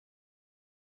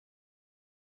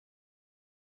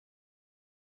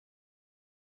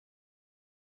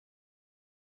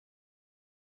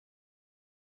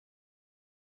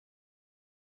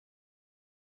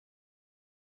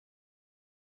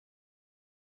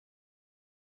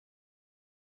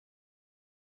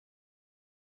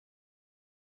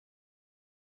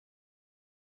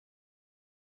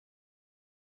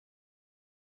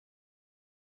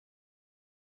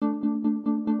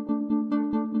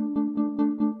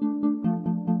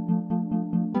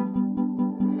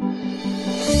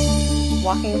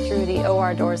Walking through the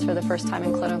OR doors for the first time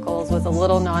in clinicals was a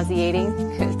little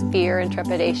nauseating, fear and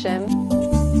trepidation.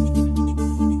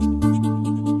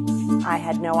 I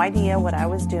had no idea what I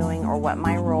was doing or what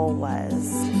my role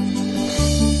was.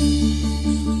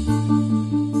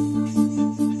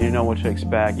 You didn't know what to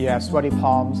expect. You have sweaty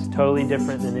palms. Totally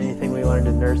different than anything we learned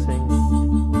in nursing.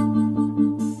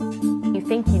 You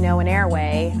think you know an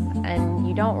airway, and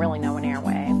you don't really know an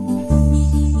airway.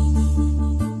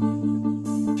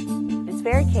 It's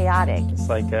very chaotic. It's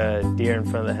like a deer in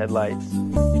front of the headlights.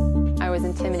 I was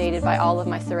intimidated by all of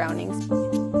my surroundings.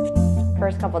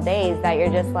 First couple days that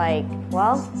you're just like,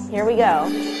 well, here we go.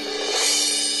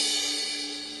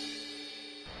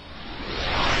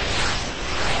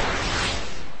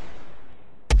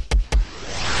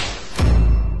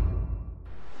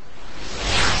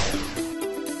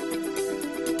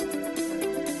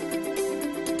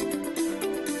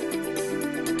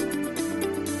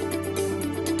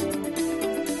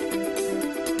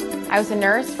 I was a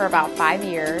nurse for about 5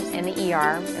 years in the ER,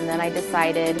 and then I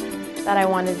decided that I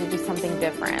wanted to do something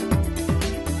different.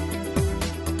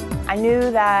 I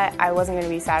knew that I wasn't going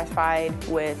to be satisfied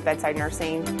with bedside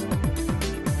nursing.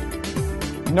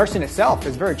 Nursing itself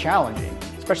is very challenging,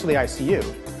 especially ICU.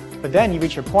 But then you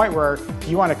reach a point where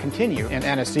you want to continue, and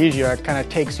anesthesia kind of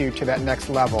takes you to that next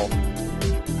level.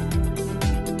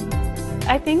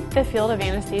 I think the field of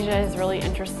anesthesia is really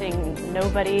interesting.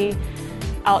 Nobody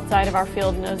outside of our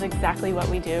field knows exactly what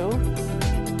we do.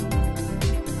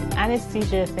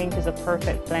 Anesthesia, I think, is a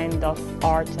perfect blend of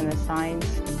art and a science.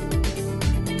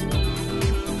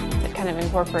 It kind of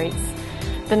incorporates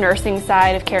the nursing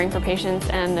side of caring for patients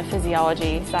and the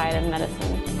physiology side of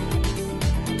medicine.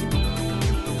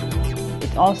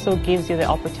 It also gives you the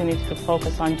opportunity to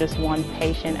focus on just one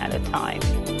patient at a time.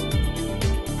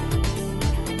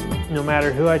 No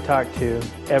matter who I talked to,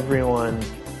 everyone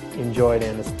enjoyed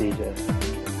anesthesia.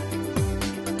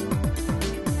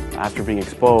 After being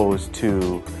exposed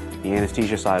to the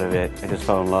anesthesia side of it, I just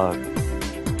fell in love.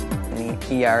 In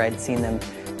the ER, I'd seen them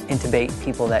intubate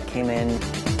people that came in.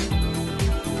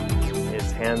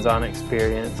 It's hands-on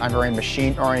experience. I'm very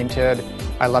machine-oriented.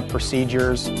 I love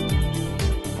procedures.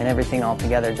 And everything all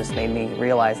together just made me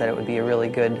realize that it would be a really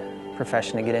good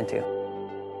profession to get into.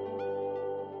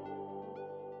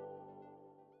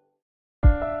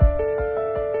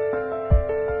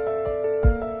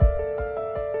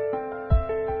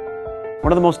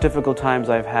 One of the most difficult times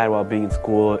I've had while being in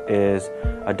school is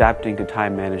adapting to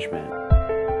time management.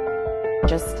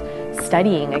 Just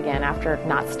studying again after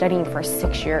not studying for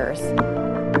 6 years.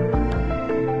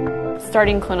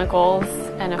 Starting clinicals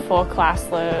and a full class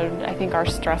load, I think our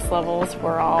stress levels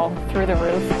were all through the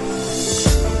roof.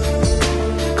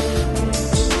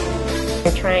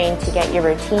 You're trying to get your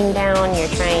routine down, you're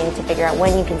trying to figure out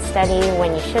when you can study,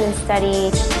 when you shouldn't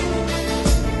study.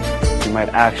 You might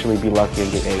actually be lucky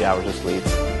and get 8 hours of sleep.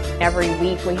 Every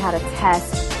week we had a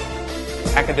test.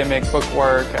 Academic, book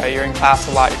work, you're in class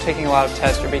a lot, you're taking a lot of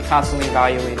tests, you're being constantly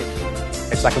evaluated.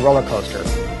 It's like a roller coaster.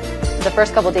 The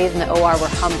first couple days in the OR were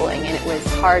humbling, and it was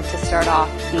hard to start off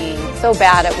being so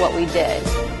bad at what we did.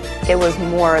 It was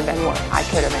more than what I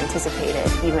could have anticipated,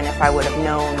 even if I would have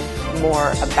known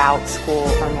more about school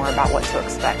or more about what to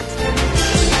expect.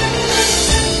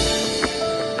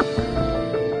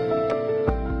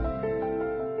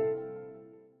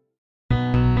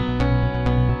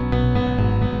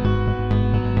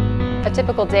 A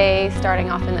typical day starting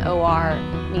off in the OR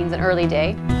means an early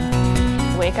day.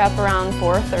 Wake up around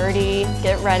 4:30,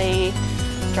 get ready,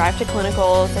 drive to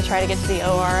clinicals. I try to get to the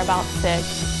OR about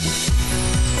 6.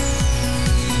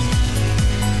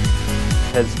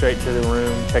 Head straight to the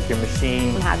room, check your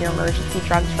machine. Have your emergency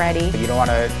drugs ready. You don't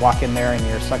want to walk in there and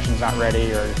your suction's not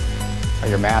ready or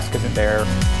your mask isn't there.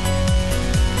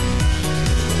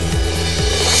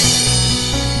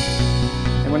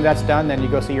 And when that's done, then you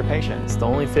go see your patient. It's the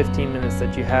only 15 minutes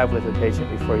that you have with a patient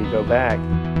before you go back.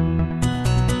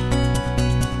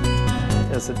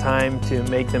 It's a time to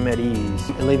make them at ease.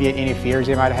 Alleviate any fears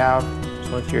they might have.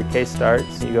 Once your case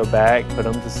starts, you go back, put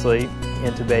them to sleep,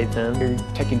 intubate them. You're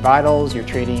taking vitals, you're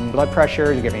treating blood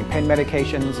pressure, you're giving pain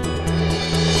medications.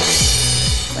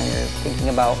 When you're thinking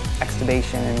about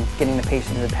extubation and getting the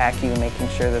patient to the PACU and making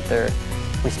sure that they're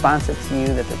responsive to you,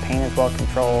 that their pain is well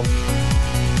controlled.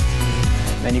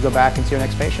 Then you go back and see your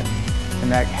next patient.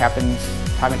 And that happens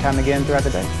time and time again throughout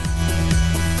the day.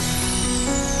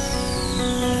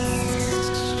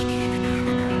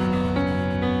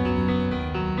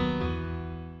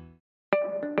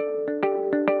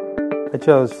 I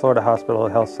chose Florida Hospital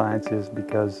Health Sciences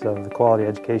because of the quality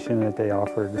education that they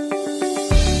offered.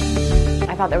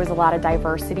 I thought there was a lot of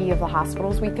diversity of the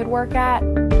hospitals we could work at.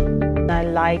 I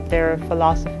like their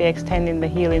philosophy, extending the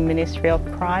healing ministry of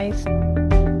Christ.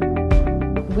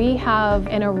 We have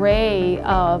an array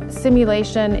of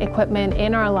simulation equipment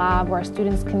in our lab where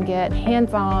students can get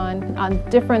hands-on on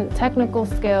different technical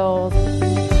skills.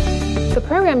 The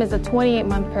program is a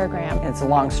 28-month program. It's a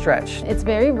long stretch. It's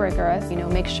very rigorous.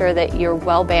 Make sure that you're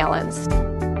well balanced.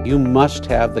 You must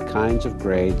have the kinds of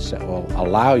grades that will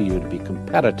allow you to be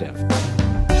competitive.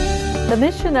 The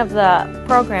mission of the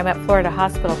program at Florida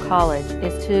Hospital College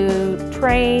is to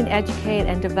train, educate,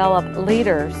 and develop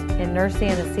leaders in nurse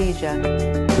anesthesia.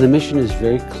 The mission is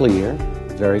very clear,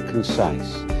 very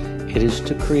concise. It is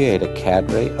to create a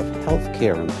cadre of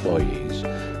healthcare employees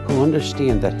who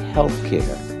understand that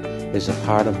healthcare is a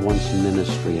part of one's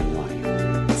ministry in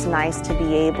life. It's nice to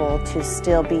be able to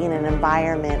still be in an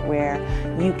environment where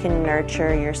you can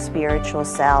nurture your spiritual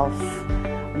self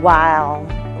while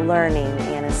learning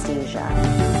anesthesia.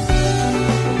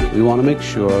 We want to make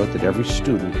sure that every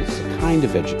student gets the kind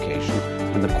of education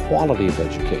and the quality of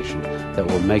education that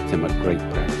will make them a great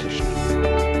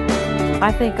practitioner.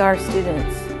 I think our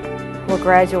students will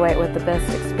graduate with the best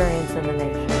experience in the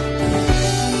nation.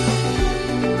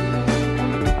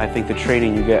 I think the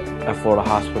training you get at Florida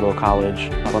Hospital College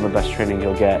is one of the best training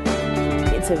you'll get.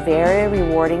 It's a very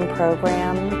rewarding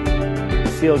program.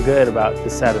 Feel good about the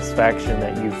satisfaction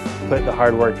that you've put the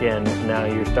hard work in. Now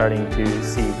you're starting to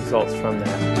see results from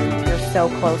that. You're so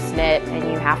close-knit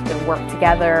and you have to work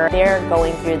together. They're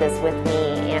going through this with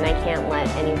me and I can't let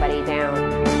anybody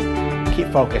down. Keep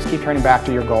focused, keep turning back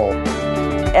to your goal.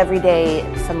 Every day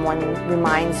someone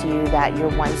reminds you that you're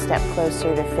one step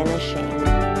closer to finishing.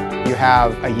 You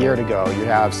have a year to go, you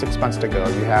have 6 months to go,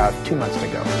 you have 2 months to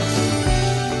go.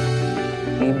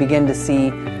 You begin to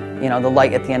see, the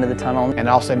light at the end of the tunnel. And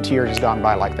all of a sudden 2 years has gone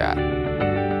by like that.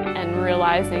 And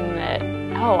realizing that,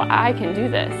 oh, I can do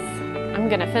this. I'm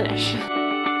going to finish.